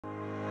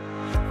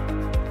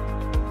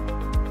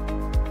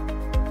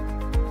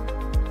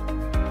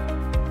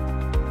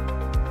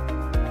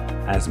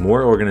As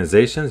more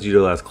organizations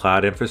utilize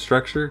cloud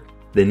infrastructure,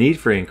 the need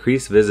for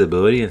increased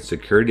visibility and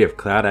security of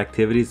cloud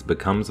activities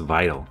becomes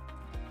vital.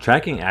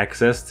 Tracking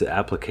access to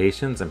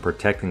applications and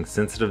protecting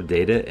sensitive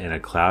data in a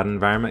cloud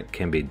environment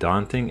can be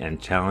daunting and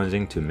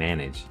challenging to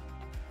manage.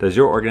 Does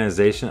your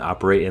organization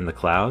operate in the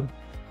cloud?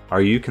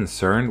 Are you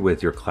concerned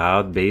with your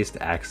cloud-based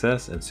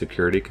access and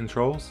security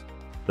controls?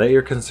 Let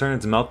your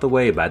concerns melt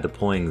away by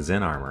deploying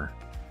Zenarmor.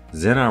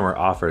 Zenarmor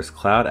offers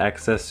Cloud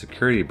Access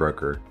Security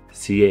Broker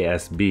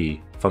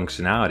 (CASB)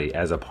 functionality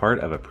as a part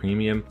of a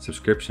premium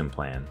subscription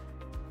plan.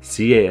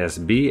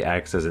 CASB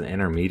acts as an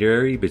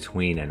intermediary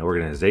between an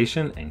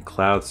organization and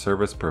cloud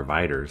service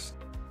providers.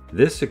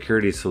 This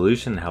security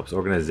solution helps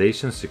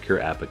organizations secure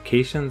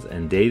applications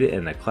and data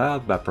in the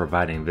cloud by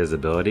providing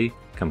visibility,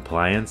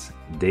 compliance,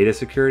 data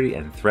security,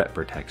 and threat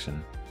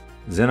protection.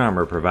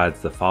 Zenarmor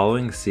provides the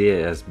following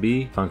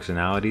CASB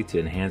functionality to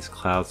enhance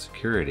cloud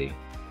security.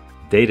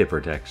 Data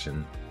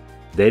protection.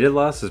 Data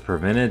loss is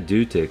prevented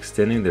due to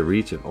extending the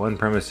reach of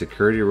on-premise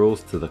security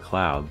rules to the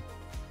cloud.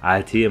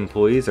 IT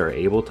employees are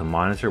able to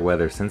monitor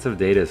whether sensitive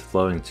data is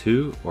flowing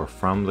to or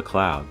from the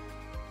cloud.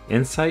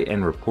 Insight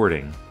and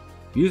reporting.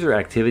 User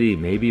activity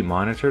may be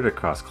monitored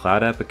across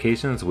cloud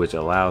applications, which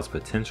allows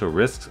potential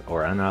risks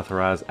or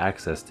unauthorized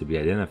access to be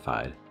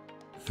identified.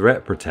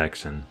 Threat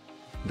protection.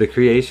 The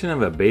creation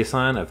of a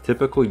baseline of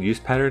typical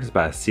use patterns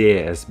by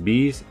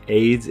CASBs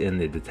aids in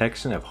the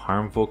detection of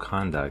harmful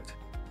conduct.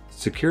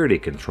 Security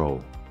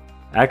control.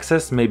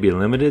 Access may be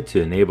limited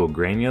to enable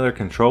granular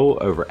control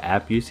over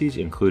app usage,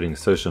 including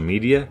social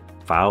media,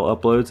 file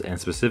uploads, and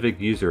specific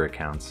user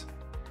accounts.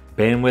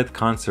 Bandwidth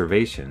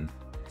conservation.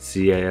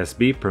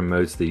 CASB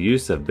promotes the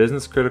use of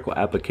business-critical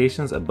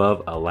applications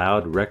above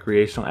allowed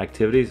recreational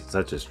activities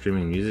such as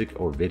streaming music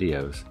or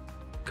videos.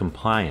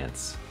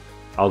 Compliance.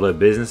 Although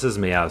businesses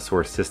may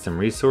outsource system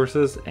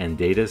resources and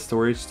data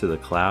storage to the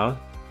cloud,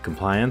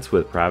 compliance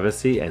with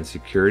privacy and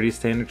security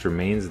standards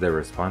remains their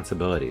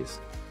responsibilities.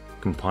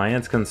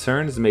 Compliance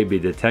concerns may be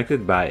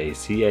detected by a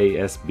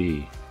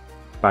CASB.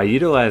 By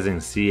utilizing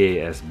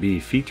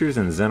CASB features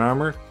in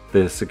Zenarmor,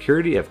 the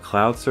security of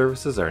cloud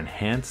services are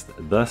enhanced,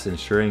 thus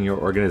ensuring your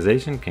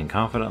organization can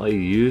confidently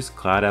use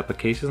cloud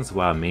applications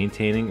while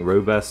maintaining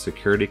robust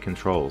security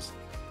controls.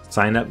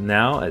 Sign up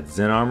now at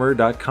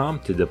Zenarmor.com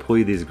to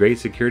deploy these great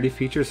security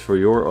features for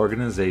your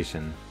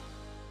organization.